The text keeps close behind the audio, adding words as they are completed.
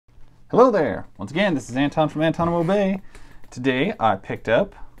Hello there! Once again, this is Anton from Antonimo Bay. Today I picked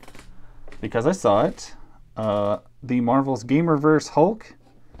up, because I saw it, the Marvel's Gamerverse Hulk.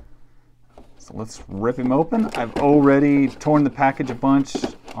 So let's rip him open. I've already torn the package a bunch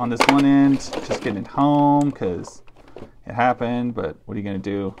on this one end, just getting it home because it happened, but what are you going to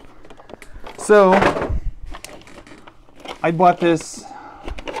do? So, I bought this.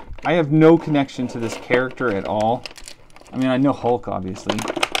 I have no connection to this character at all. I mean, I know Hulk, obviously.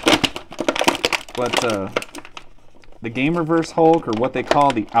 But the Gamerverse Hulk, or what they call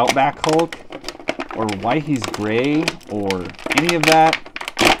the Outback Hulk, or why he's gray, or any of that,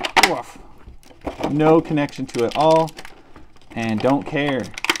 oof, no connection to it all, and don't care.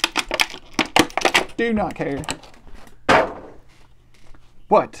 Do not care.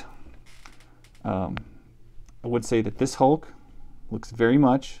 But I would say that this Hulk looks very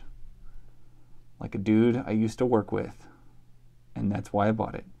much like a dude I used to work with, and that's why I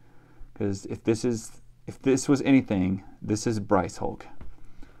bought it. Because if this was anything, this is Bryce Hulk.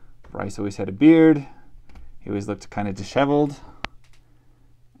 Bryce always had a beard. He always looked kind of disheveled.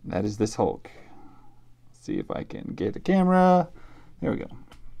 That is this Hulk. Let's see if I can get the camera. There we go.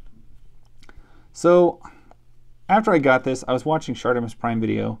 So after I got this, I was watching Shartimus Prime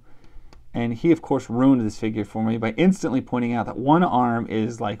video, and he of course ruined this figure for me by instantly pointing out that one arm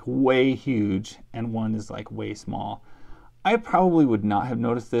is like way huge and one is like way small. I probably would not have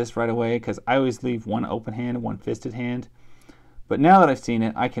noticed this right away because I always leave one open hand and one fisted hand. But now that I've seen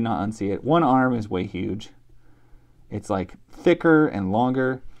it, I cannot unsee it. One arm is way huge. It's like thicker and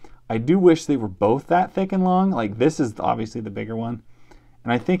longer. I do wish they were both that thick and long. Like this is obviously the bigger one.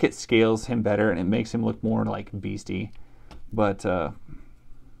 And I think it scales him better and it makes him look more like beastie. But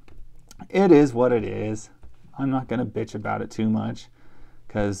it is what it is. I'm not going to bitch about it too much.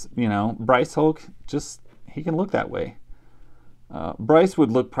 Because, you know, Bryce Hulk, he can look that way. Bryce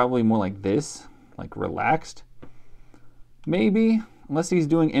would look probably more like this, like relaxed. Maybe, unless he's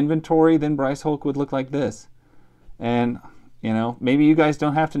doing inventory, then Bryce Hulk would look like this. And, you know, maybe you guys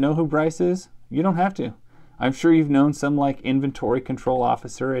don't have to know who Bryce is. You don't have to. I'm sure you've known some like inventory control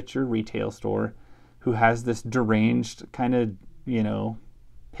officer at your retail store who has this deranged kind of, you know,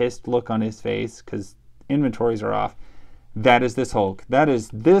 pissed look on his face because inventories are off. That is this Hulk. That is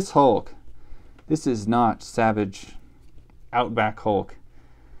this Hulk. This is not Savage Outback Hulk.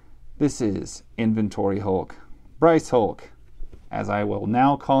 This is Inventory Hulk. Bryce Hulk, as I will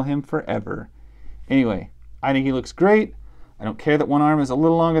now call him forever. Anyway, I think he looks great. I don't care that one arm is a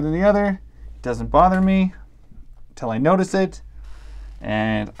little longer than the other. It doesn't bother me until I notice it.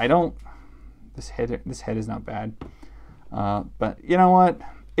 And I don't... This head is not bad. But you know what?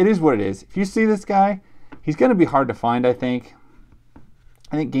 It is what it is. If you see this guy, he's going to be hard to find, I think.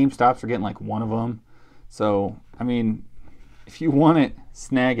 I think GameStops are getting like one of them. So, I mean, if you want it,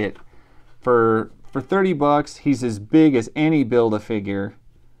 snag it. For 30 bucks, he's as big as any Build-A-Figure.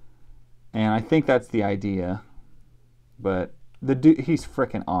 And I think that's the idea. But the dude, he's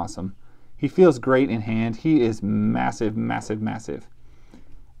freaking awesome. He feels great in hand. He is massive, massive, massive.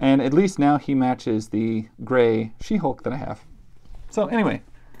 And at least now he matches the gray She-Hulk that I have. So anyway,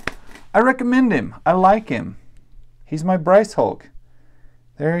 I recommend him. I like him. He's my Bryce Hulk.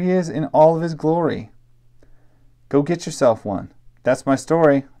 There he is in all of his glory. Go get yourself one. That's my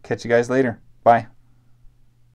story. Catch you guys later. Bye.